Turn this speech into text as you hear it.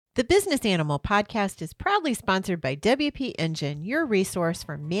The Business Animal podcast is proudly sponsored by WP Engine, your resource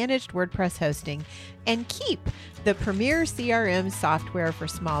for managed WordPress hosting, and Keep, the premier CRM software for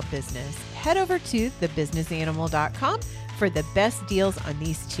small business. Head over to thebusinessanimal.com for the best deals on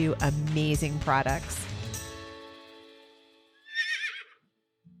these two amazing products.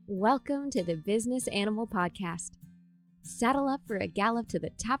 Welcome to the Business Animal Podcast. Saddle up for a gallop to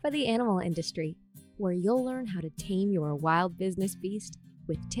the top of the animal industry, where you'll learn how to tame your wild business beast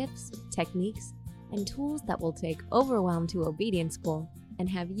with tips, techniques, and tools that will take overwhelm to obedience school and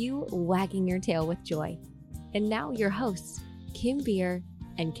have you wagging your tail with joy. And now your hosts, Kim Beer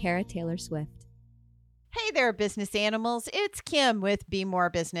and Kara Taylor Swift. Hey there, business animals. It's Kim with Be More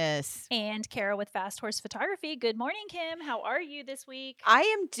Business. And Kara with Fast Horse Photography. Good morning, Kim. How are you this week? I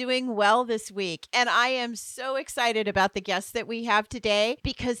am doing well this week, and I am so excited about the guests that we have today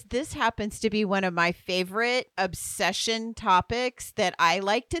because this happens to be one of my favorite obsession topics that I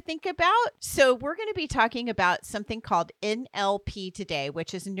like to think about. So we're going to be talking about something called NLP today,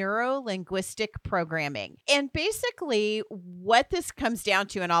 which is neuro-linguistic programming. And basically what this comes down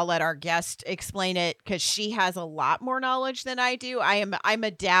to, and I'll let our guest explain it because she has a lot more knowledge than I do. I'm a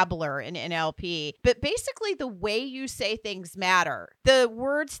dabbler in NLP, but basically the way you say things matter. The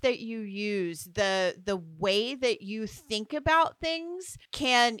words that you use, the way that you think about things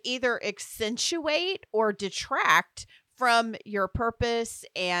can either accentuate or detract from your purpose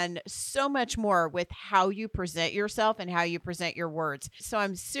and so much more with how you present yourself and how you present your words. So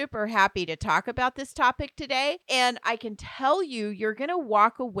I'm super happy to talk about this topic today. And I can tell you, you're going to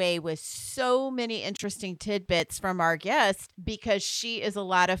walk away with so many interesting tidbits from our guest because she is a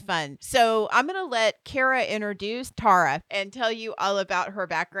lot of fun. So I'm going to let Kara introduce Tara and tell you all about her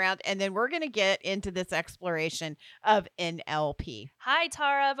background. And then we're going to get into this exploration of NLP. Hi,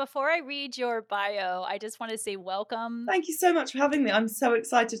 Tara. Before I read your bio, I just want to say welcome. Thank you so much for having me. I'm so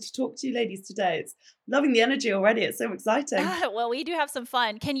excited to talk to you ladies today. It's loving the energy already. It's so exciting. Well, we do have some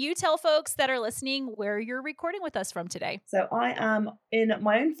fun. Can you tell folks that are listening where you're recording with us from today? So I am in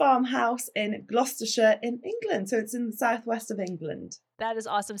my own farmhouse in Gloucestershire in England. So it's in the southwest of England. That is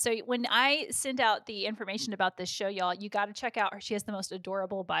awesome. So when I send out the information about this show, y'all, you got to check out her. She has the most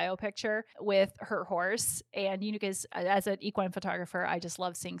adorable bio picture with her horse. And you guys, as an equine photographer, I just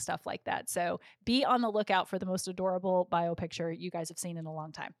love seeing stuff like that. So be on the lookout for the most adorable bio picture you guys have seen in a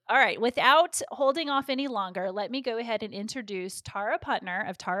long time. All right. Without holding off any longer, let me go ahead and introduce Tara Punter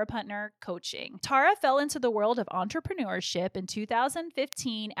of Tara Punter Coaching. Tara fell into the world of entrepreneurship in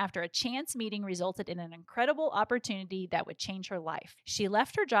 2015 after a chance meeting resulted in an incredible opportunity that would change her life. She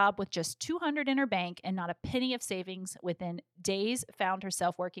left her job with just $200 in her bank and not a penny of savings. Within days, found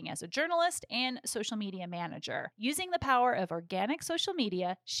herself working as a journalist and social media manager. Using the power of organic social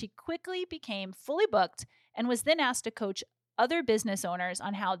media, she quickly became fully booked and was then asked to coach other business owners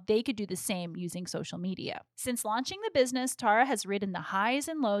on how they could do the same using social media. Since launching the business, Tara has ridden the highs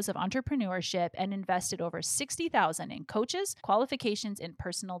and lows of entrepreneurship and invested over $60,000 in coaches, qualifications, and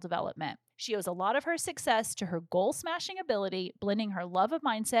personal development. She owes a lot of her success to her goal-smashing ability, blending her love of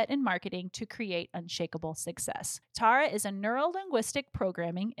mindset and marketing to create unshakable success. Tara is a neuro-linguistic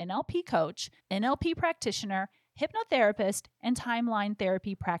programming NLP coach, NLP practitioner, hypnotherapist, and timeline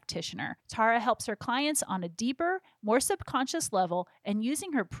therapy practitioner. Tara helps her clients on a deeper, more subconscious level, and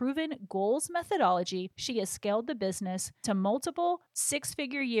using her proven goals methodology, she has scaled the business to multiple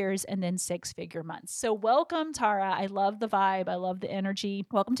six-figure years and then six-figure months. So welcome, Tara. I love the vibe. I love the energy.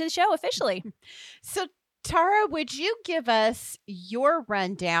 Welcome to the show officially. So Tara, would you give us your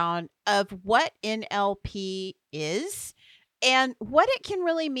rundown of what NLP is and what it can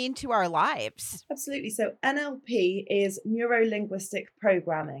really mean to our lives? Absolutely. So NLP is neuro-linguistic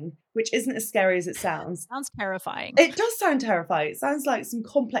programming, which isn't as scary as it sounds. Sounds terrifying. It does sound terrifying. It sounds like some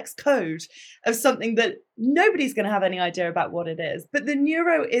complex code of something that nobody's going to have any idea about what it is. But the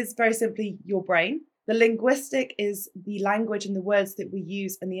neuro is very simply your brain. The linguistic is the language and the words that we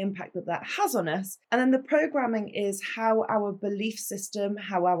use and the impact that that has on us. And then the programming is how our belief system,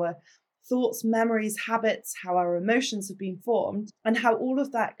 how our thoughts, memories, habits, how our emotions have been formed, and how all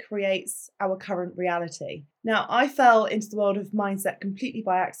of that creates our current reality. Now, I fell into the world of mindset completely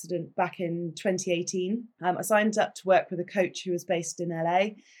by accident back in 2018. I signed up to work with a coach who was based in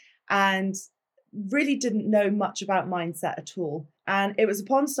LA and really didn't know much about mindset at all. And it was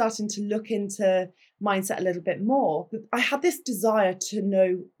upon starting to look into mindset a little bit more that I had this desire to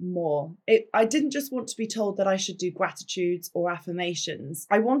know more. I didn't just want to be told that I should do gratitudes or affirmations.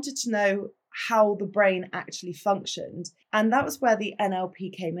 I wanted to know how the brain actually functioned. And that was where the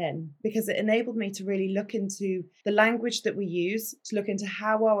NLP came in, because it enabled me to really look into the language that we use, to look into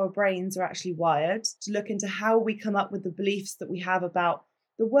how our brains are actually wired, to look into how we come up with the beliefs that we have about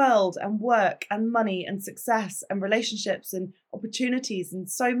the world and work and money and success and relationships and opportunities and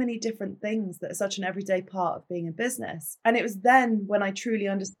so many different things that are such an everyday part of being a business. And it was then when I truly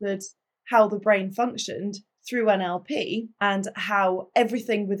understood how the brain functioned through NLP and how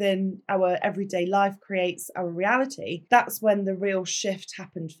everything within our everyday life creates our reality. That's when the real shift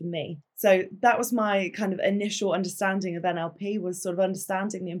happened for me. So that was my kind of initial understanding of NLP, was sort of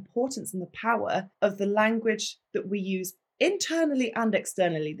understanding the importance and the power of the language that we use internally and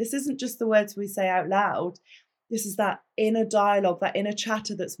externally. This isn't just the words we say out loud. This is that inner dialogue, that inner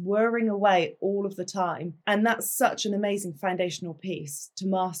chatter that's whirring away all of the time. And that's such an amazing foundational piece to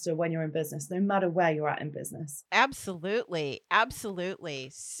master when you're in business, no matter where you're at in business. Absolutely. Absolutely.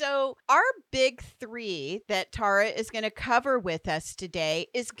 So, our big three that Tara is going to cover with us today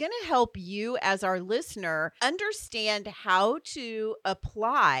is going to help you, as our listener, understand how to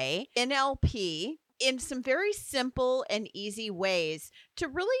apply NLP in some very simple and easy ways to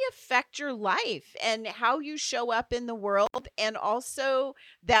really affect your life and how you show up in the world, and also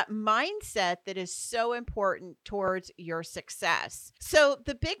that mindset that is so important towards your success. So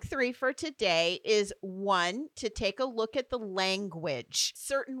the big three for today is, one, to take a look at the language,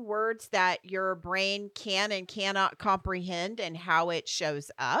 certain words that your brain can and cannot comprehend and how it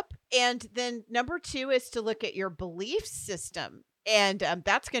shows up. And then number two is to look at your belief system. And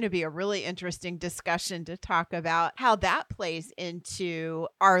that's going to be a really interesting discussion to talk about how that plays into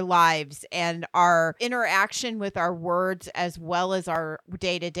our lives and our interaction with our words as well as our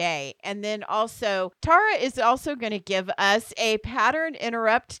day to day. And then also, Tara is also going to give us a pattern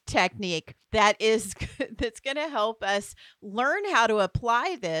interrupt technique that's going to help us learn how to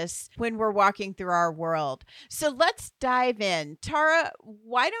apply this when we're walking through our world. So let's dive in. Tara,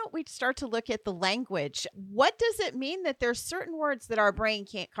 why don't we start to look at the language? What does it mean that there's certain words that our brain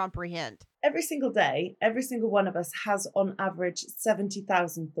can't comprehend? Every single day, every single one of us has on average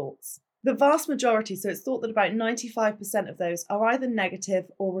 70,000 thoughts. The vast majority, so it's thought that about 95% of those are either negative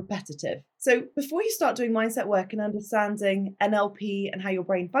or repetitive. So before you start doing mindset work and understanding NLP and how your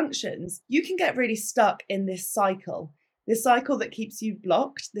brain functions, you can get really stuck in this cycle that keeps you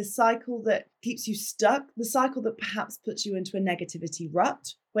blocked, this cycle that keeps you stuck, the cycle that perhaps puts you into a negativity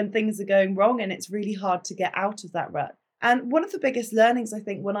rut when things are going wrong and it's really hard to get out of that rut. And one of the biggest learnings, I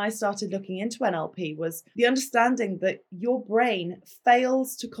think, when I started looking into NLP was the understanding that your brain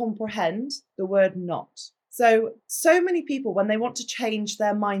fails to comprehend the word not. So many people, when they want to change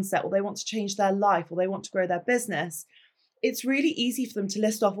their mindset or they want to change their life or they want to grow their business, it's really easy for them to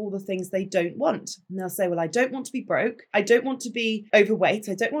list off all the things they don't want. And they'll say, well, I don't want to be broke. I don't want to be overweight.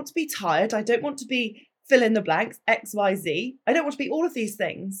 I don't want to be tired. I don't want to be fill in the blanks, X, Y, Z. I don't want to be all of these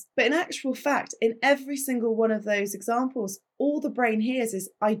things. But in actual fact, in every single one of those examples, all the brain hears is,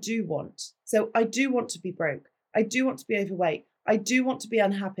 I do want. So I do want to be broke. I do want to be overweight. I do want to be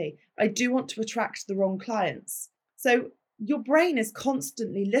unhappy. I do want to attract the wrong clients. So your brain is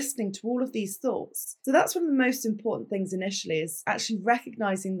constantly listening to all of these thoughts. So that's one of the most important things initially, is actually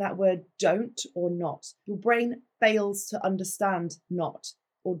recognizing that word don't or not. Your brain fails to understand not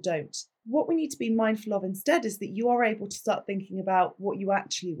or don't. What we need to be mindful of instead is that you are able to start thinking about what you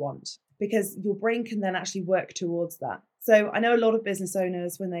actually want, because your brain can then actually work towards that. So I know a lot of business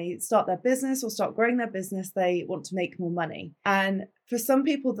owners, when they start their business or start growing their business, they want to make more money. And for some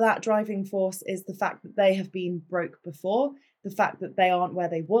people, that driving force is the fact that they have been broke before, the fact that they aren't where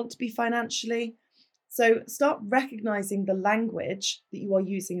they want to be financially. So start recognizing the language that you are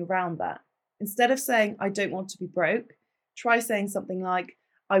using around that. Instead of saying, I don't want to be broke, try saying something like,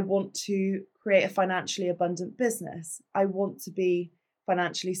 I want to create a financially abundant business. I want to be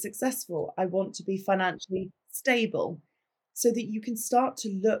financially successful. I want to be financially stable, so that you can start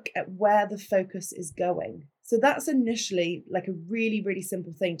to look at where the focus is going. So that's initially like a really, really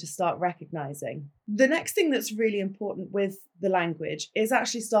simple thing to start recognizing. The next thing that's really important with the language is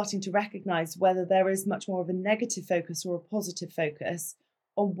actually starting to recognize whether there is much more of a negative focus or a positive focus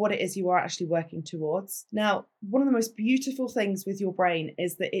on what it is you are actually working towards. Now, one of the most beautiful things with your brain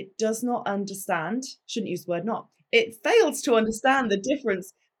is that it does not understand, shouldn't use the word not, it fails to understand the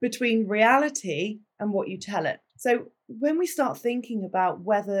difference between reality and what you tell it. So when we start thinking about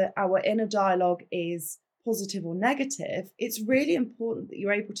whether our inner dialogue is positive or negative, it's really important that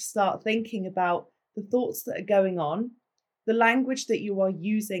you're able to start thinking about the thoughts that are going on, the language that you are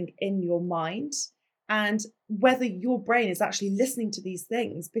using in your mind, and whether your brain is actually listening to these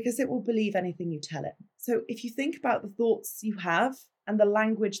things, because it will believe anything you tell it. So if you think about the thoughts you have and the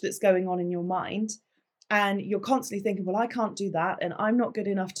language that's going on in your mind, and you're constantly thinking, well, I can't do that, and I'm not good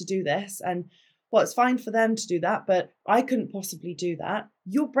enough to do this, and well, it's fine for them to do that, but I couldn't possibly do that.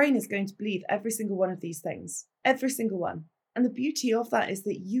 Your brain is going to believe every single one of these things, every single one. And the beauty of that is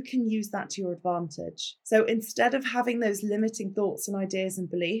that you can use that to your advantage. So instead of having those limiting thoughts and ideas and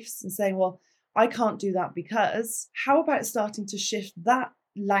beliefs and saying, well, I can't do that because, how about starting to shift that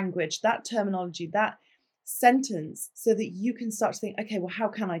language, that terminology, that sentence so that you can start to think, okay, well, how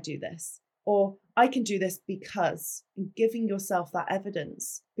can I do this? Or I can do this because, and giving yourself that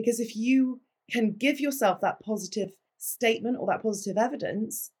evidence. Because if you can give yourself that positive statement or that positive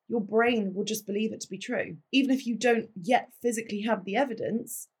evidence, your brain will just believe it to be true. Even if you don't yet physically have the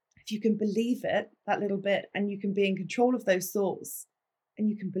evidence, if you can believe it that little bit and you can be in control of those thoughts and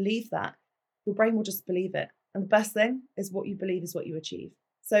you can believe that, your brain will just believe it. And the best thing is what you believe is what you achieve.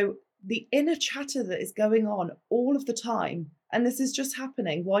 So the inner chatter that is going on all of the time, and this is just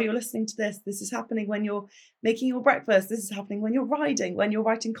happening while you're listening to this is happening when you're making your breakfast, this is happening when you're riding, when you're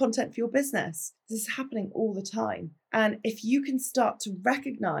writing content for your business, this is happening all the time. And if you can start to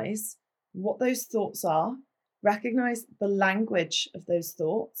recognize what those thoughts are, recognize the language of those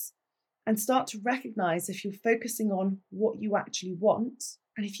thoughts, and start to recognize if you're focusing on what you actually want,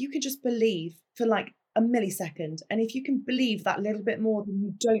 and if you can just believe for like a millisecond, and if you can believe that little bit more than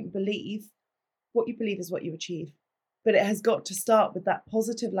you don't believe, what you believe is what you achieve. But it has got to start with that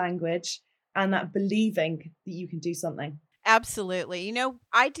positive language and that believing that you can do something. Absolutely. You know,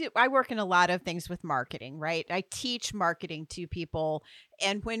 I work in a lot of things with marketing, right? I teach marketing to people.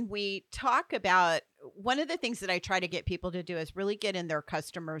 And when we talk about, one of the things that I try to get people to do is really get in their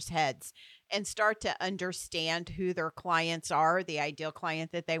customers' heads and start to understand who their clients are, the ideal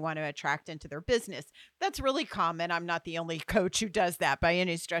client that they want to attract into their business. That's really common. I'm not the only coach who does that by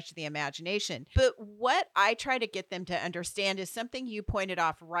any stretch of the imagination. But what I try to get them to understand is something you pointed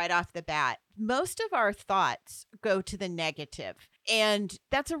off right off the bat. Most of our thoughts go to the negative. And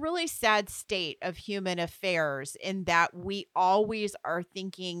that's a really sad state of human affairs, in that we always are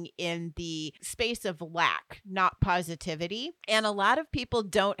thinking in the space of lack, not positivity. And a lot of people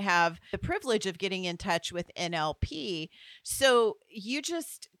don't have the privilege of getting in touch with NLP. So you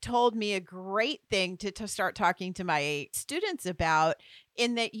just told me a great thing to start talking to my students about,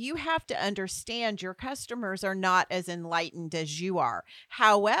 in that you have to understand your customers are not as enlightened as you are.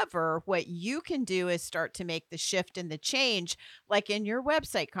 However, what you can do is start to make the shift and the change, like in your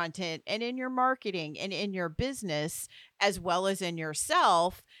website content and in your marketing and in your business, as well as in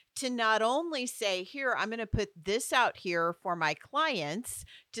yourself, to not only say, here, I'm going to put this out here for my clients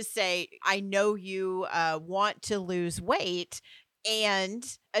to say, I know you want to lose weight and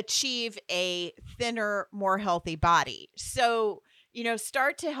achieve a thinner, more healthy body. So, you know,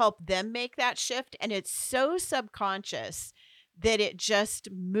 start to help them make that shift. And it's so subconscious that it just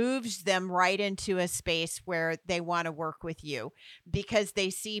moves them right into a space where they want to work with you, because they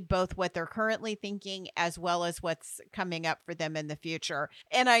see both what they're currently thinking as well as what's coming up for them in the future.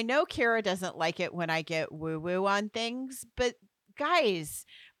 And I know Kara doesn't like it when I get woo-woo on things, but guys,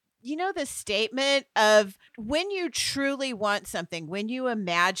 you know, the statement of, when you truly want something, when you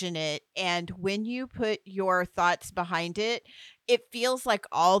imagine it, and when you put your thoughts behind it, it feels like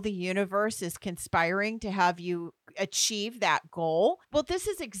all the universe is conspiring to have you achieve that goal. Well, this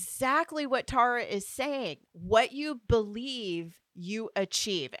is exactly what Tara is saying. What you believe, you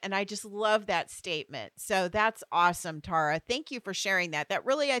achieve. And I just love that statement. So that's awesome, Tara. Thank you for sharing that. That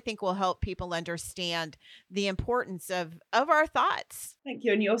really, I think, will help people understand the importance of our thoughts. Thank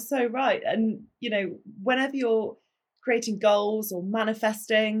you. And you're so right. And, you know, whenever you're creating goals or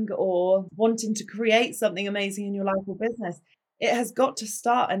manifesting or wanting to create something amazing in your life or business, it has got to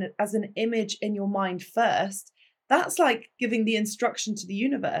start as an image in your mind first. That's like giving the instruction to the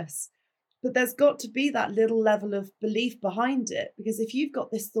universe. But there's got to be that little level of belief behind it. Because if you've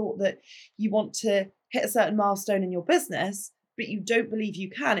got this thought that you want to hit a certain milestone in your business, but you don't believe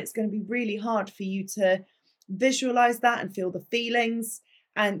you can, it's going to be really hard for you to visualize that and feel the feelings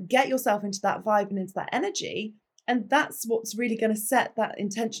and get yourself into that vibe and into that energy. And that's what's really going to set that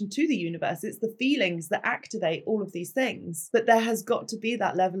intention to the universe. It's the feelings that activate all of these things. But there has got to be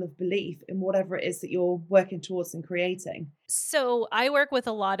that level of belief in whatever it is that you're working towards and creating. So I work with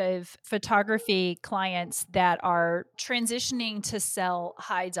a lot of photography clients that are transitioning to sell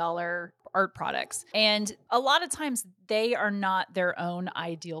high dollar art products. And a lot of times they are not their own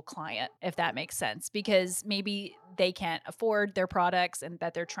ideal client, if that makes sense, because maybe they can't afford their products and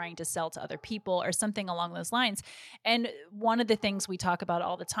that they're trying to sell to other people or something along those lines. And one of the things we talk about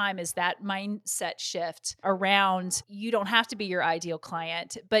all the time is that mindset shift around, you don't have to be your ideal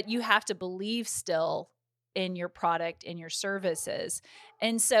client, but you have to believe still in your product and your services.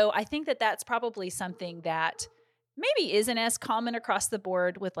 And so I think that that's probably something that maybe isn't as common across the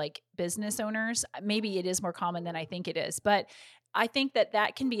board with like business owners. Maybe it is more common than I think it is, but I think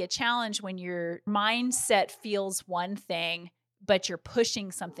that can be a challenge when your mindset feels one thing, but you're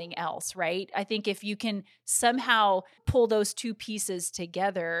pushing something else, right? I think if you can somehow pull those two pieces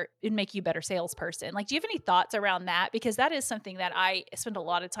together, it'd make you a better salesperson. Like, do you have any thoughts around that? Because that is something that I spend a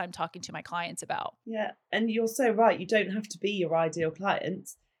lot of time talking to my clients about. Yeah. And you're so right. You don't have to be your ideal client.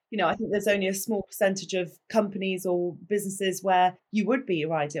 I think there's only a small percentage of companies or businesses where you would be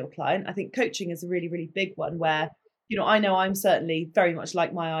your ideal client. I think coaching is a really, really big one where, I know I'm certainly very much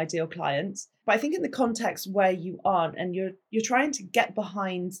like my ideal client, but I think in the context where you aren't and you're trying to get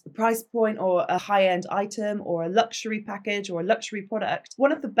behind the price point or a high-end item or a luxury package or a luxury product,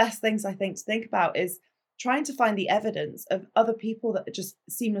 one of the best things I think to think about is trying to find the evidence of other people that just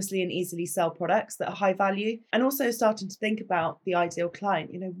seamlessly and easily sell products that are high value, and also starting to think about the ideal client.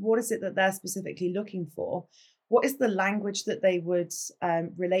 What is it that they're specifically looking for? What is the language that they would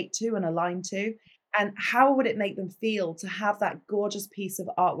relate to and align to? And how would it make them feel to have that gorgeous piece of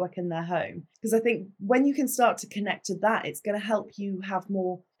artwork in their home? Because I think when you can start to connect to that, it's going to help you have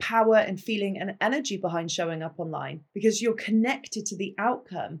more power and feeling and energy behind showing up online because you're connected to the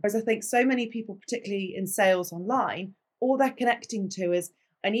outcome. Whereas I think so many people, particularly in sales online, all they're connecting to is,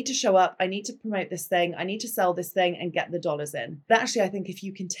 I need to show up, I need to promote this thing, I need to sell this thing and get the dollars in. But actually, I think if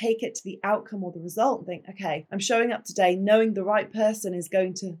you can take it to the outcome or the result and think, okay, I'm showing up today knowing the right person is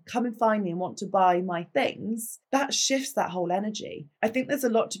going to come and find me and want to buy my things, that shifts that whole energy. I think there's a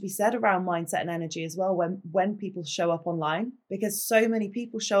lot to be said around mindset and energy as well when people show up online, because so many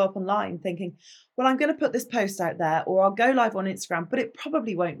people show up online thinking, well, I'm going to put this post out there or I'll go live on Instagram, but it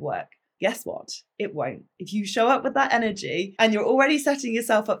probably won't work. Guess what? It won't. If you show up with that energy and you're already setting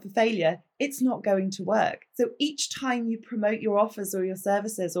yourself up for failure, it's not going to work. So each time you promote your offers or your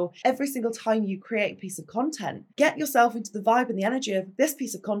services, or every single time you create a piece of content, get yourself into the vibe and the energy of, this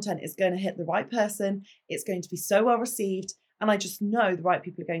piece of content is going to hit the right person. It's going to be so well received. And I just know the right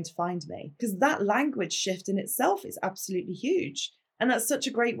people are going to find me. Because that language shift in itself is absolutely huge. And that's such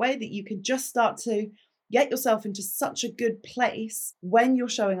a great way that you can just start to get yourself into such a good place when you're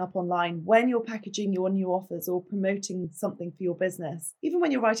showing up online, when you're packaging your new offers or promoting something for your business, even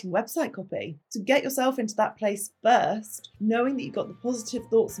when you're writing website copy. To get yourself into that place first, knowing that you've got the positive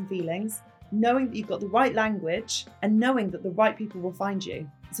thoughts and feelings, knowing that you've got the right language, and knowing that the right people will find you.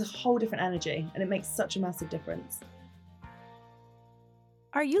 It's a whole different energy, and it makes such a massive difference.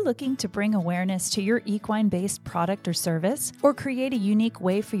 Are you looking to bring awareness to your equine-based product or service, or create a unique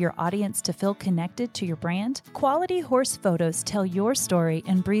way for your audience to feel connected to your brand? Quality horse photos tell your story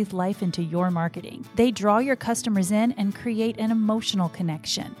and breathe life into your marketing. They draw your customers in and create an emotional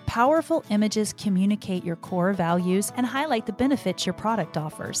connection. Powerful images communicate your core values and highlight the benefits your product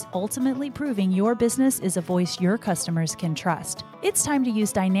offers, ultimately proving your business is a voice your customers can trust. It's time to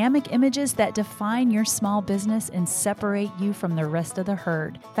use dynamic images that define your small business and separate you from the rest of the herd.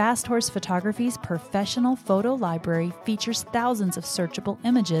 Fast Horse Photography's professional photo library features thousands of searchable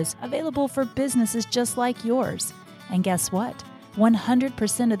images available for businesses just like yours. And guess what?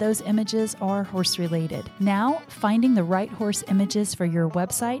 100% of those images are horse-related. Now, finding the right horse images for your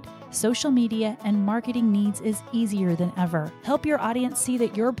website, social media, and marketing needs is easier than ever. Help your audience see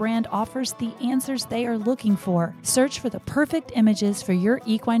that your brand offers the answers they are looking for. Search for the perfect images for your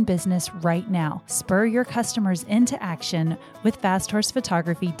equine business right now. Spur your customers into action with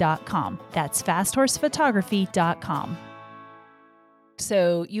fasthorsephotography.com. That's fasthorsephotography.com.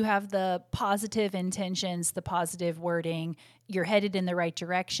 So you have the positive intentions, the positive wording, you're headed in the right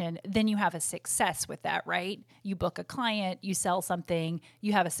direction, then you have a success with that, right? You book a client, you sell something,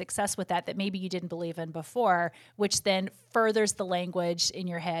 you have a success with that maybe you didn't believe in before, which then furthers the language in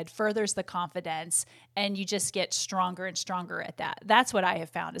your head, furthers the confidence, and you just get stronger and stronger at that. That's what I have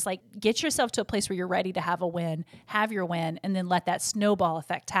found is like, get yourself to a place where you're ready to have a win, have your win, and then let that snowball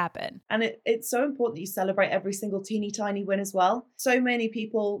effect happen. And it's so important that you celebrate every single teeny tiny win as well. So many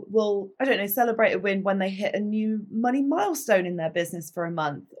people will, celebrate a win when they hit a new money milestone in their business for a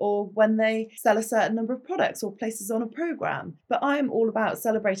month, or when they sell a certain number of products or places on a program. But I am all about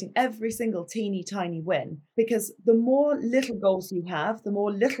celebrating every single teeny tiny win, because the more little goals you have, the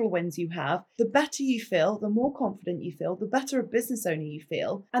more little wins you have, the better you feel, the more confident you feel, the better a business owner you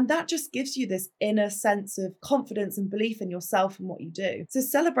feel. And that just gives you this inner sense of confidence and belief in yourself and what you do. So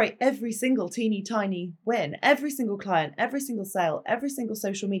celebrate every single teeny tiny win, every single client, every single sale, every single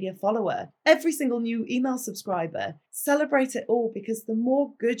social media follower, every single new email subscriber. Celebrate it all, because the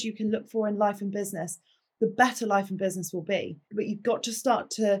more good you can look for in life and business, the better life and business will be. But you've got to start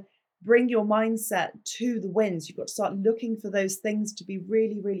to bring your mindset to the wins. You've got to start looking for those things to be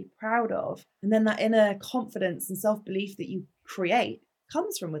really, really proud of. And then that inner confidence and self-belief that you create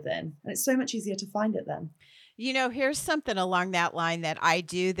comes from within. And it's so much easier to find it then. Here's something along that line that I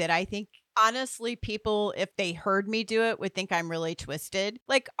do that I think honestly people, if they heard me do it, would think I'm really twisted.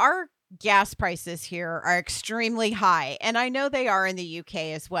 Like our gas prices here are extremely high, and I know they are in the UK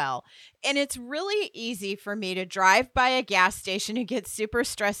as well. And it's really easy for me to drive by a gas station and get super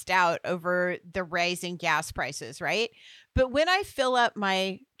stressed out over the rising gas prices, right? But when I fill up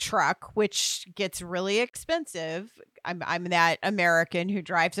my truck, which gets really expensive, I'm that American who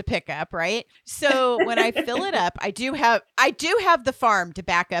drives a pickup, right? So when I fill it up, I do have the farm to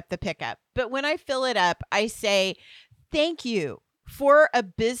back up the pickup. But when I fill it up, I say, "Thank you for a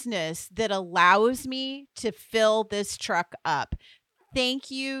business that allows me to fill this truck up.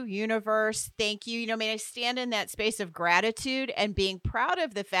 Thank you, universe. Thank you." I stand in that space of gratitude and being proud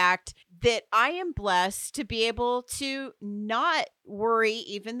of the fact that I am blessed to be able to not worry,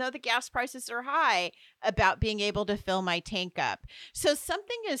 even though the gas prices are high, about being able to fill my tank up. So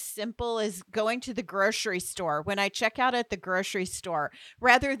something as simple as going to the grocery store, when I check out at the grocery store,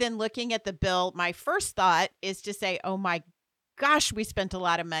 rather than looking at the bill, my first thought is to say, "Oh my gosh, we spent a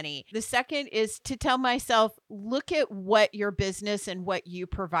lot of money." The second is to tell myself, look at what your business and what you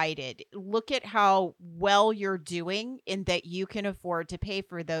provided. Look at how well you're doing in that you can afford to pay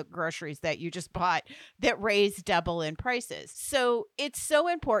for the groceries that you just bought that raised double in prices. So it's so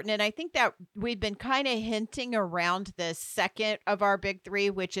important. And I think that we've been kind of hinting around the second of our big three,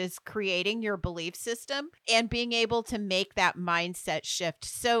 which is creating your belief system and being able to make that mindset shift.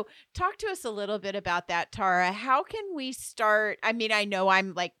 So talk to us a little bit about that, Tara. How can we start? I know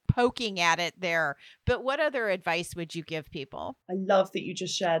I'm like poking at it there, but what other advice would you give people? I love that you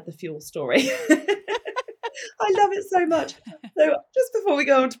just shared the fuel story. I love it so much. So just before we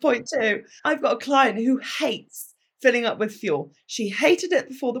go on to point 2, I've got a client who hates filling up with fuel. She hated it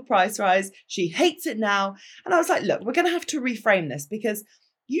before the price rise. She hates it now. And I was like, look, we're going to have to reframe this because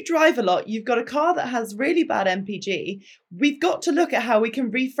you drive a lot. You've got a car that has really bad MPG. We've got to look at how we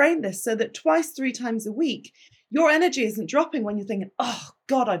can reframe this so that 2-3 times a week, your energy isn't dropping when you're thinking, oh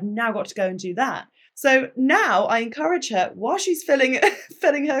God, I've now got to go and do that. So now I encourage her while she's filling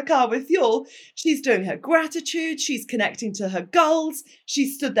her car with fuel, she's doing her gratitude, she's connecting to her goals,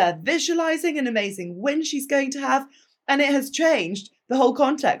 she's stood there visualizing an amazing win she's going to have, and it has changed the whole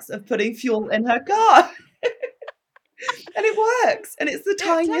context of putting fuel in her car. And it works. And it's the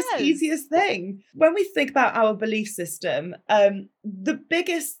tiniest, easiest thing. When we think about our belief system, the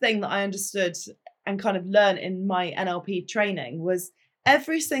biggest thing that I understood and kind of learned in my NLP training was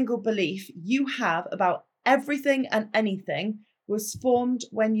every single belief you have about everything and anything was formed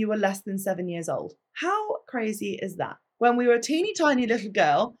when you were less than 7 years old. How crazy is that? When we were a teeny tiny little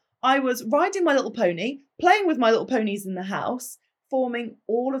girl, I was riding my little pony, playing with my little ponies in the house, forming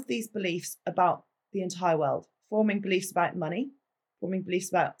all of these beliefs about the entire world, forming beliefs about money, forming beliefs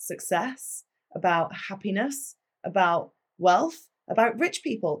about success, about happiness, about wealth, about rich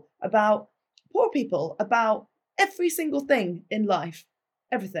people, about poor people, about every single thing in life,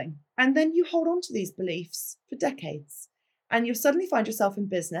 everything. And then you hold on to these beliefs for decades. And you'll suddenly find yourself in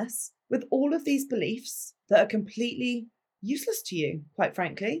business with all of these beliefs that are completely useless to you, quite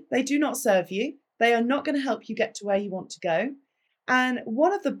frankly. They do not serve you. They are not going to help you get to where you want to go. And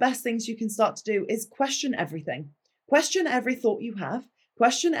one of the best things you can start to do is question everything. Question every thought you have.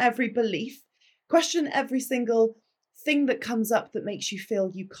 Question every belief. Question every single thing that comes up that makes you feel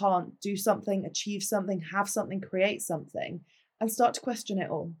you can't do something, achieve something, have something, create something, and start to question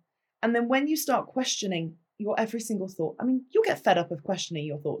it all. And then when you start questioning your every single thought, you'll get fed up of questioning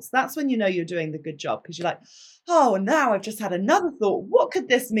your thoughts. That's when you know you're doing the good job, because you're like, oh, now I've just had another thought. What could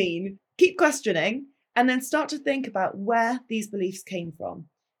this mean? Keep questioning and then start to think about where these beliefs came from,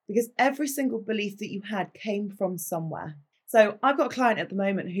 because every single belief that you had came from somewhere. So I've got a client at the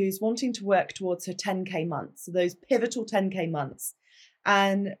moment who's wanting to work towards her 10K months, so those pivotal 10K months.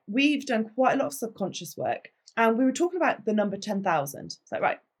 And we've done quite a lot of subconscious work. And we were talking about the number 10,000. It's like,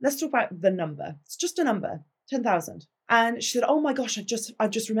 right, let's talk about the number. It's just a number, 10,000. And she said, oh my gosh, I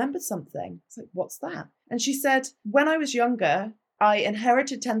just remembered something. It's like, what's that? And she said, when I was younger, I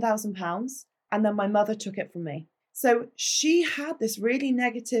inherited £10,000 and then my mother took it from me. So she had this really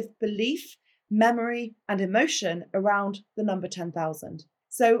negative belief, memory, and emotion around the number 10,000.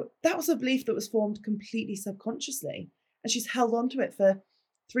 So that was a belief that was formed completely subconsciously. And she's held on to it for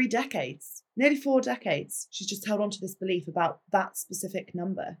 3 decades, nearly 4 decades. She's just held on to this belief about that specific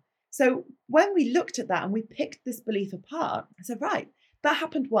number. So when we looked at that and we picked this belief apart, I said, right, that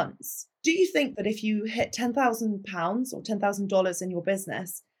happened once. Do you think that if you hit £10,000 or $10,000 in your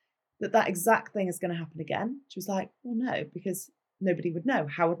business, that exact thing is going to happen again? She was like, well, no, because nobody would know.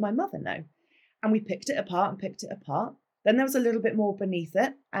 How would my mother know? And we picked it apart and picked it apart. Then there was a little bit more beneath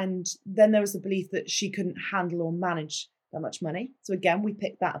it. And then there was the belief that she couldn't handle or manage that much money. So again, we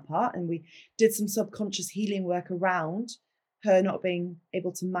picked that apart and we did some subconscious healing work around her not being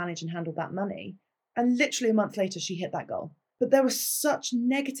able to manage and handle that money. And literally a month later, she hit that goal. But there was such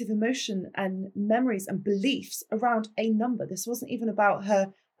negative emotion and memories and beliefs around a number. This wasn't even about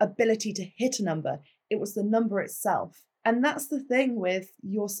her ability to hit a number. It was the number itself. And that's the thing with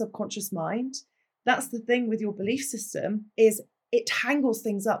your subconscious mind. That's the thing with your belief system, is it tangles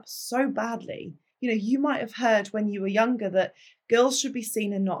things up so badly. You might have heard when you were younger that girls should be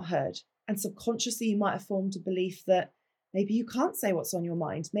seen and not heard. And subconsciously, you might have formed a belief that maybe you can't say what's on your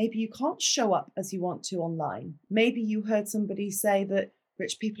mind. Maybe you can't show up as you want to online. Maybe you heard somebody say that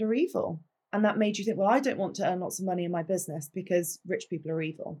rich people are evil. And that made you think, well, I don't want to earn lots of money in my business because rich people are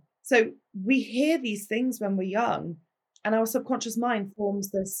evil. So we hear these things when we're young, and our subconscious mind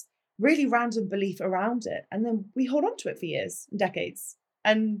forms this really random belief around it. And then we hold on to it for years and decades,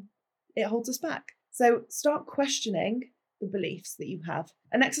 and it holds us back. So start questioning the beliefs that you have.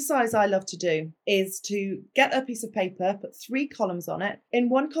 An exercise I love to do is to get a piece of paper, put 3 columns on it. In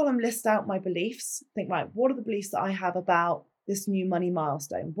one column, list out my beliefs. Think, right, what are the beliefs that I have about this new money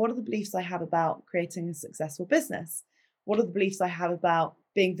milestone? What are the beliefs I have about creating a successful business? What are the beliefs I have about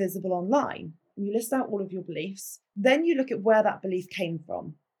being visible online? And you list out all of your beliefs. Then you look at where that belief came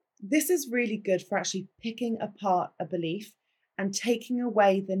from. This is really good for actually picking apart a belief and taking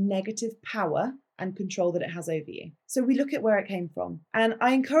away the negative power and control that it has over you. So we look at where it came from. And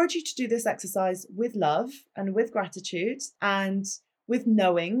I encourage you to do this exercise with love and with gratitude and with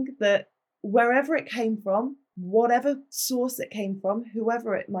knowing that wherever it came from, whatever source it came from,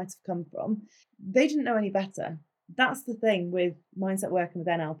 whoever it might have come from, they didn't know any better. That's the thing with mindset work and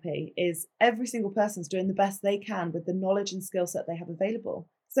with NLP, is every single person's doing the best they can with the knowledge and skill set they have available.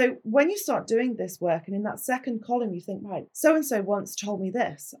 So when you start doing this work, and in that second column, you think, right, so-and-so once told me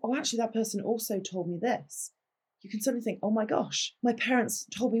this. Oh, actually, that person also told me this. You can suddenly think, oh my gosh, my parents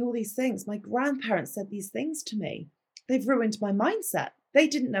told me all these things. My grandparents said these things to me. They've ruined my mindset. They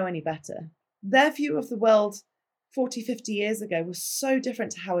didn't know any better. Their view of the world 40, 50 years ago was so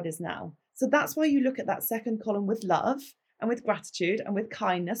different to how it is now. So that's why you look at that second column with love and with gratitude and with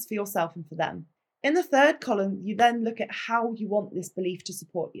kindness for yourself and for them. In the third column, you then look at how you want this belief to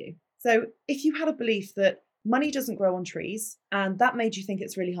support you. So if you had a belief that money doesn't grow on trees, and that made you think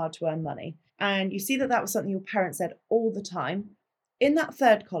it's really hard to earn money, and you see that that was something your parents said all the time, in that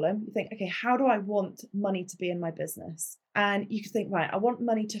third column, you think, okay, how do I want money to be in my business? And you can think, right, I want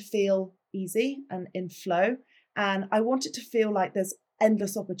money to feel easy and in flow, and I want it to feel like there's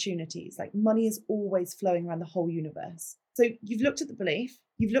endless opportunities, like money is always flowing around the whole universe. So you've looked at the belief,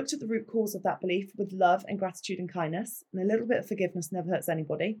 you've looked at the root cause of that belief with love and gratitude and kindness, and a little bit of forgiveness never hurts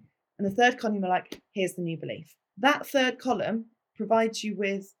anybody. And the third column, you're like, here's the new belief. That third column provides you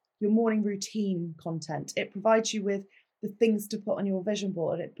with your morning routine content. It provides you with the things to put on your vision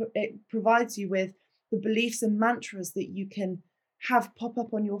board. It provides you with the beliefs and mantras that you can have pop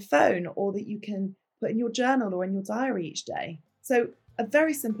up on your phone, or that you can put in your journal or in your diary each day. So a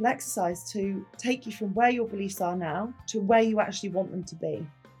very simple exercise to take you from where your beliefs are now to where you actually want them to be.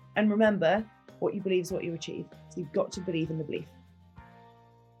 And remember, what you believe is what you achieve. So you've got to believe in the belief.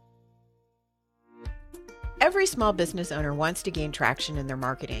 Every small business owner wants to gain traction in their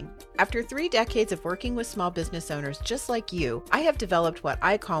marketing. After 3 decades of working with small business owners just like you, I have developed what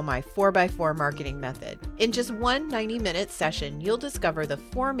I call my 4x4 marketing method. In just one 90-minute session, you'll discover the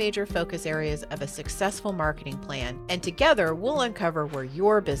 4 major focus areas of a successful marketing plan, and together we'll uncover where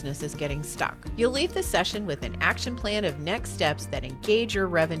your business is getting stuck. You'll leave the session with an action plan of next steps that engage your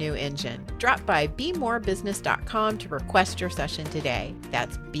revenue engine. Drop by bemorebusiness.com to request your session today.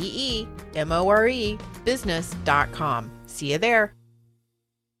 That's BEMORE business.com. See you there.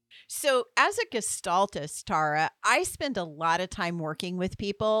 So as a gestaltist, Tara, I spend a lot of time working with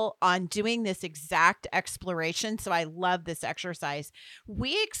people on doing this exact exploration. So I love this exercise.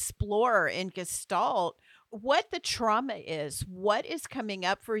 We explore in Gestalt what the trauma is, what is coming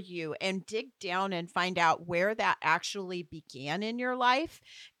up for you, and dig down and find out where that actually began in your life.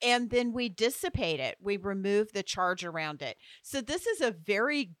 And then we dissipate it. We remove the charge around it. So this is a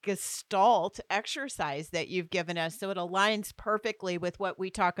very Gestalt exercise that you've given us. So it aligns perfectly with what we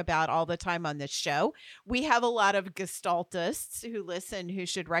talk about all the time on this show. We have a lot of Gestaltists who listen who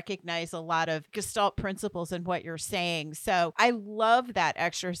should recognize a lot of Gestalt principles in what you're saying. So I love that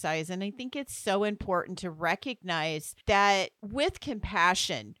exercise. And I think it's so important to recognize that with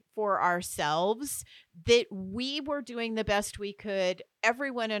compassion for ourselves, that we were doing the best we could.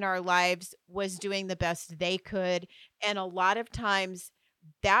 Everyone in our lives was doing the best they could. And a lot of times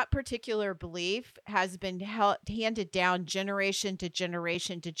that particular belief has been handed down generation to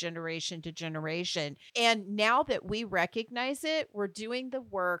generation to generation to generation. And now that we recognize it, we're doing the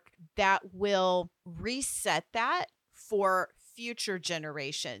work that will reset that for future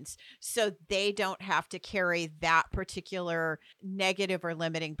generations so they don't have to carry that particular negative or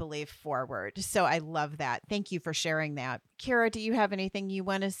limiting belief forward. So I love that. Thank you for sharing that. Kara, do you have anything you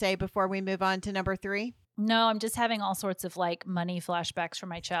want to say before we move on to number 3? No, I'm just having all sorts of like money flashbacks from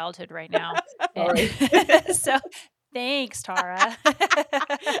my childhood right now. Sorry. So thanks, Tara.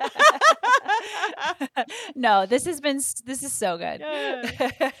 No, this is so good.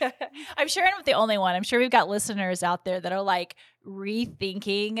 I'm sure I'm not the only one. I'm sure we've got listeners out there that are like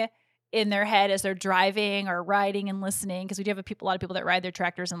rethinking in their head as they're driving or riding and listening, because we do have a lot of people that ride their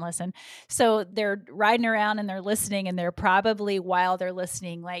tractors and listen. So they're riding around and they're listening, and they're probably, while they're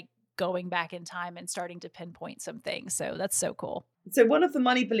listening, like going back in time and starting to pinpoint some things. So that's so cool. So one of the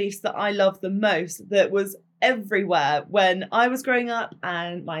money beliefs that I love the most, that was everywhere when I was growing up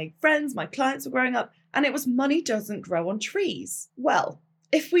and my friends, my clients were growing up, and it was money doesn't grow on trees. Well,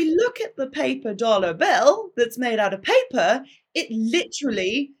 if we look at the paper dollar bill that's made out of paper, it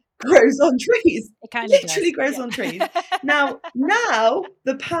literally grows on trees. It kind of literally grows on trees. Now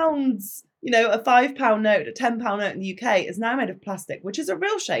the pounds, a £5 note, a £10 note in the UK is now made of plastic, which is a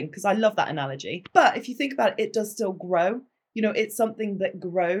real shame because I love that analogy. But if you think about it, it does still grow. It's something that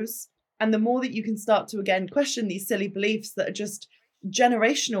grows. And the more that you can start to, again, question these silly beliefs that are just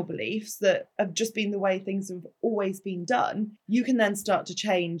generational beliefs that have just been the way things have always been done, you can then start to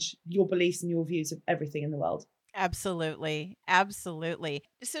change your beliefs and your views of everything in the world. Absolutely. Absolutely.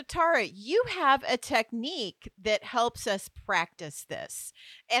 So, Tara, you have a technique that helps us practice this.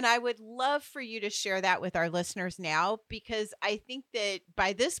 And I would love for you to share that with our listeners now, because I think that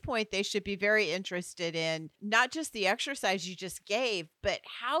by this point, they should be very interested in not just the exercise you just gave, but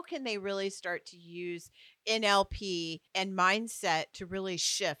how can they really start to use NLP and mindset to really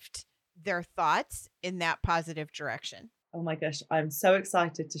shift their thoughts in that positive direction. Oh my gosh, I'm so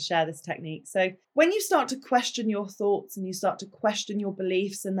excited to share this technique. So when you start to question your thoughts and you start to question your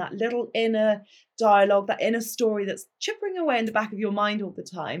beliefs and that little inner dialogue, that inner story that's chippering away in the back of your mind all the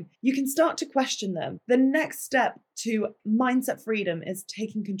time, you can start to question them. The next step to mindset freedom is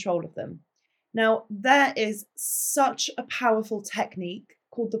taking control of them. Now, there is such a powerful technique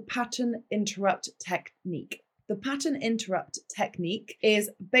called the pattern interrupt technique. The pattern interrupt technique is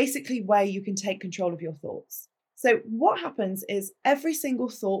basically where you can take control of your thoughts. So what happens is every single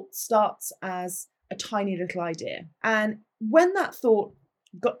thought starts as a tiny little idea. And when that thought,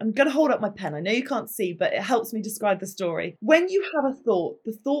 I'm going to hold up my pen. I know you can't see, but it helps me describe the story. When you have a thought,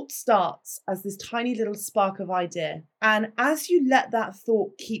 the thought starts as this tiny little spark of idea. And as you let that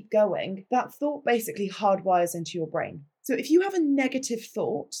thought keep going, that thought basically hardwires into your brain. So if you have a negative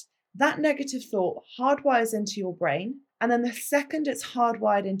thought, that negative thought hardwires into your brain. And then the second it's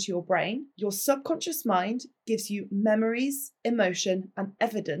hardwired into your brain, your subconscious mind gives you memories, emotion, and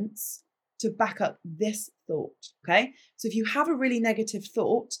evidence to back up this thought, okay? So if you have a really negative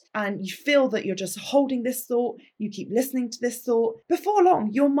thought and you feel that you're just holding this thought, you keep listening to this thought, before long,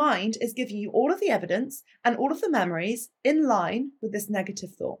 your mind is giving you all of the evidence and all of the memories in line with this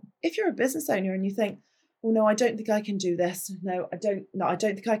negative thought. If you're a business owner and you think, oh no, I don't think I can do this. No, I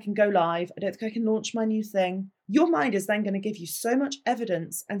don't think I can go live. I don't think I can launch my new thing. Your mind is then going to give you so much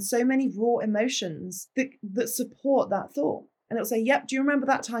evidence and so many raw emotions that support that thought. And it'll say, yep, do you remember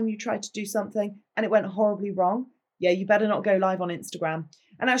that time you tried to do something and it went horribly wrong? Yeah, you better not go live on Instagram.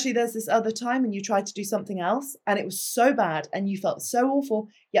 And actually there's this other time and you tried to do something else and it was so bad and you felt so awful.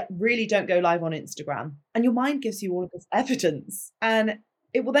 Yep, really don't go live on Instagram. And your mind gives you all of this evidence, and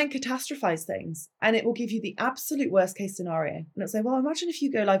it will then catastrophize things and it will give you the absolute worst case scenario. And it'll say, well, imagine if you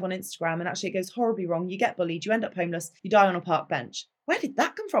go live on Instagram and actually it goes horribly wrong. You get bullied, you end up homeless, you die on a park bench. Where did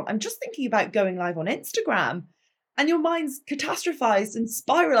that come from? I'm just thinking about going live on Instagram. And your mind's catastrophized and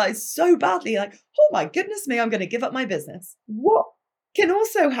spiralized so badly, like, oh my goodness me, I'm going to give up my business. What can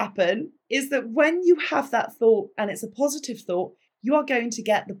also happen is that when you have that thought and it's a positive thought, you are going to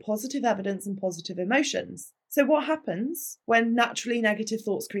get the positive evidence and positive emotions. So what happens when naturally negative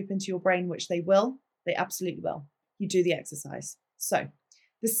thoughts creep into your brain, which they absolutely will. You do the exercise. So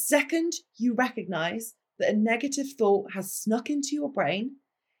the second you recognize that a negative thought has snuck into your brain,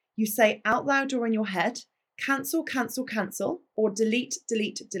 you say out loud or in your head, cancel, cancel, cancel, or delete,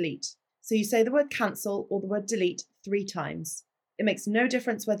 delete, delete. So you say the word cancel or the word delete 3 times. It makes no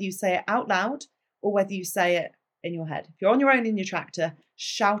difference whether you say it out loud or whether you say it in your head. If you're on your own in your tractor,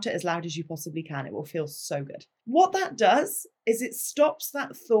 shout it as loud as you possibly can. It will feel so good. What that does is it stops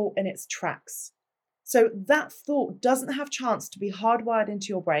that thought in its tracks. So that thought doesn't have chance to be hardwired into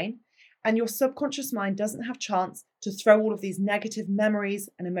your brain, and your subconscious mind doesn't have chance to throw all of these negative memories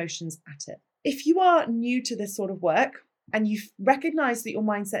and emotions at it. If you are new to this sort of work and you recognize that your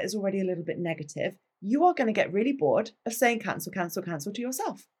mindset is already a little bit negative, you are going to get really bored of saying cancel, cancel, cancel to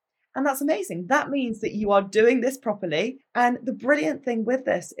yourself. And that's amazing. That means that you are doing this properly. And the brilliant thing with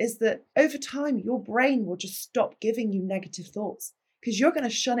this is that over time, your brain will just stop giving you negative thoughts, because you're going to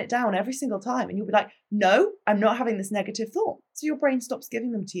shut it down every single time. And you'll be like, no, I'm not having this negative thought. So your brain stops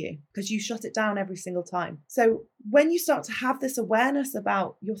giving them to you because you shut it down every single time. So when you start to have this awareness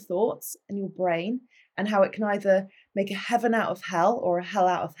about your thoughts and your brain and how it can either make a heaven out of hell or a hell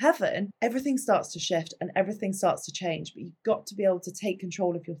out of heaven, everything starts to shift and everything starts to change. But you've got to be able to take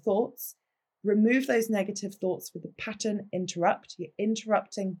control of your thoughts, remove those negative thoughts with the pattern interrupt. You're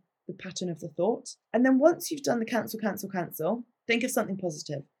interrupting the pattern of the thought. And then once you've done the cancel, cancel, cancel, think of something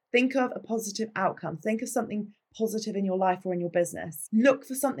positive. Think of a positive outcome. Think of something positive in your life or in your business. Look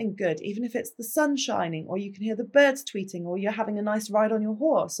for something good, even if it's the sun shining, or you can hear the birds tweeting, or you're having a nice ride on your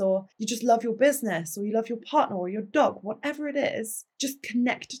horse, or you just love your business, or you love your partner or your dog, whatever it is, just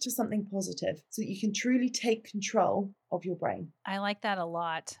connect to something positive so that you can truly take control of your brain. I like that a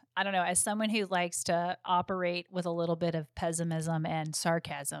lot. I don't know, as someone who likes to operate with a little bit of pessimism and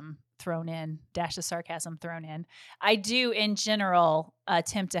sarcasm thrown in, dash of sarcasm thrown in, I do in general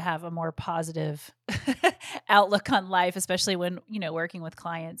attempt to have a more positive outlook on life, especially when, working with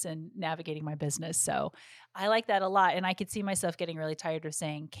clients and navigating my business. So I like that a lot. And I could see myself getting really tired of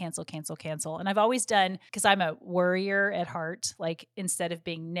saying cancel, cancel, cancel. And I've always done, because I'm a worrier at heart, like instead of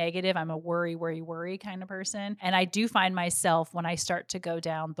being negative, I'm a worry kind of person. And I do find myself when I start to go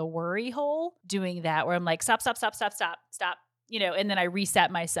down the worry hole doing that, where I'm like, stop. And then I reset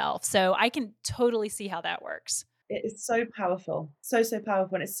myself. So I can totally see how that works. It is so powerful, so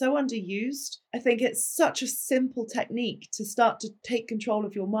powerful. And it's so underused. I think it's such a simple technique to start to take control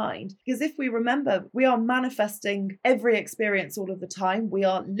of your mind. Because if we remember, we are manifesting every experience all of the time. We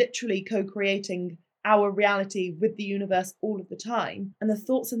are literally co-creating our reality with the universe all of the time. And the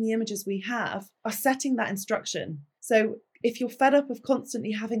thoughts and the images we have are setting that instruction. So if you're fed up of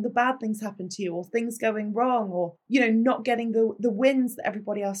constantly having the bad things happen to you, or things going wrong, or, not getting the wins that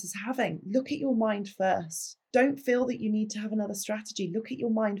everybody else is having, look at your mind first. Don't feel that you need to have another strategy. Look at your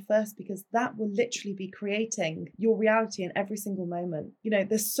mind first, because that will literally be creating your reality in every single moment.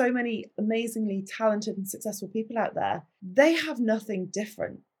 There's so many amazingly talented and successful people out there. They have nothing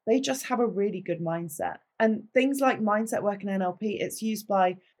different. They just have a really good mindset. And things like mindset work in NLP, it's used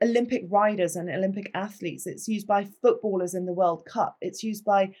by Olympic riders and Olympic athletes. It's used by footballers in the World Cup. It's used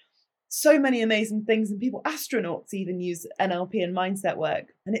by so many amazing things, and people, astronauts even use NLP and mindset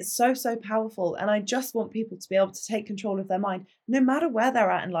work. And it's so powerful. And I just want people to be able to take control of their mind, no matter where they're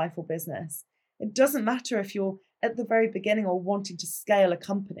at in life or business. It doesn't matter if you're at the very beginning or wanting to scale a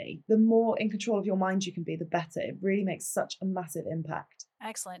company. The more in control of your mind you can be, the better. It really makes such a massive impact.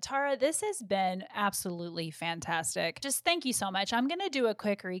 Excellent. Tara, this has been absolutely fantastic. Just thank you so much. I'm going to do a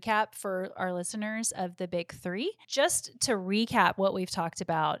quick recap for our listeners of the big three, just to recap what we've talked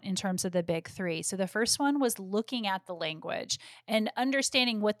about in terms of the big three. So the first one was looking at the language and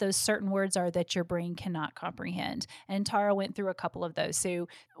understanding what those certain words are that your brain cannot comprehend. And Tara went through a couple of those. So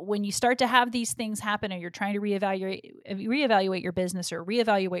when you start to have these things happen and you're trying to reevaluate your business or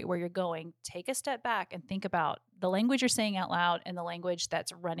reevaluate where you're going, take a step back and think about the language you're saying out loud and the language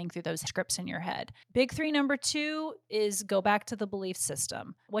that's running through those scripts in your head. Big three number 2 is go back to the belief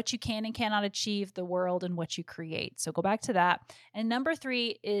system, what you can and cannot achieve, the world, and what you create. So go back to that. And number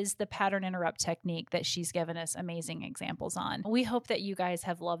 3 is the pattern interrupt technique that she's given us amazing examples on. We hope that you guys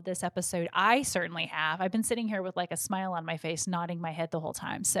have loved this episode. I certainly have. I've been sitting here with like a smile on my face, nodding my head the whole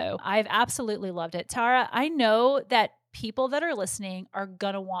time. So I've absolutely loved it. Tara, I know that people that are listening are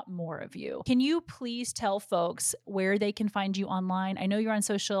going to want more of you. Can you please tell folks where they can find you online? I know you're on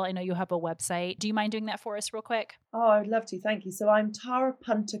social. I know you have a website. Do you mind doing that for us real quick? Oh, I'd love to. Thank you. So I'm Tara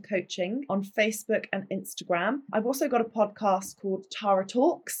Punter Coaching on Facebook and Instagram. I've also got a podcast called Tara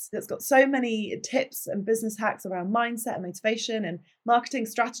Talks that's got so many tips and business hacks around mindset and motivation and marketing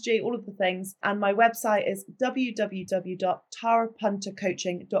strategy, all of the things. And my website is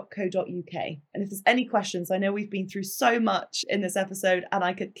www.tarapuntercoaching.co.uk. And if there's any questions, I know we've been through so much in this episode and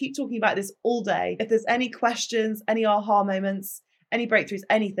I could keep talking about this all day. If there's any questions, any aha moments, any breakthroughs,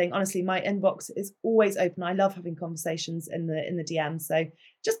 anything, honestly, my inbox is always open. I love having conversations in the DM. So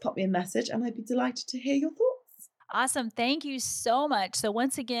just pop me a message and I'd be delighted to hear your thoughts. Awesome. Thank you so much. So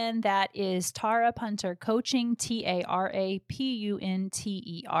once again, that is Tara Punter Coaching,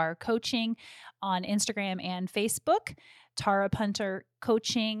 TaraPunter Coaching on Instagram and Facebook,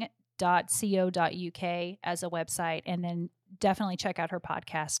 tarapuntercoaching.co.uk. tara.co.uk as a website, and then definitely check out her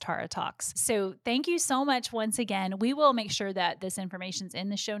podcast, Tara Talks. So thank you so much once again. We will make sure that this information's in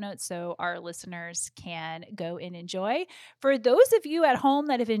the show notes so our listeners can go and enjoy. For those of you at home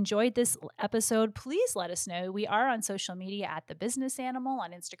that have enjoyed this episode, please let us know. We are on social media at The Business Animal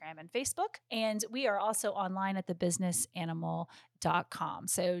on Instagram and Facebook, and we are also online at thebusinessanimal.com.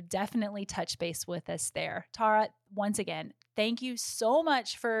 So definitely touch base with us there. Tara, once again, thank you so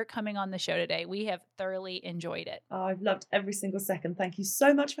much for coming on the show today. We have thoroughly enjoyed it. Oh, I've loved every single second. Thank you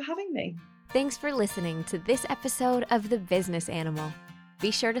so much for having me. Thanks for listening to this episode of The Business Animal.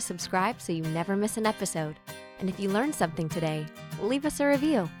 Be sure to subscribe so you never miss an episode. And if you learned something today, leave us a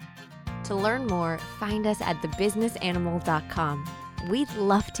review. To learn more, find us at thebusinessanimal.com. We'd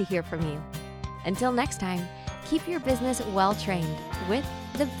love to hear from you. Until next time, keep your business well trained with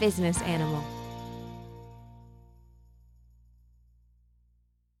The Business Animal.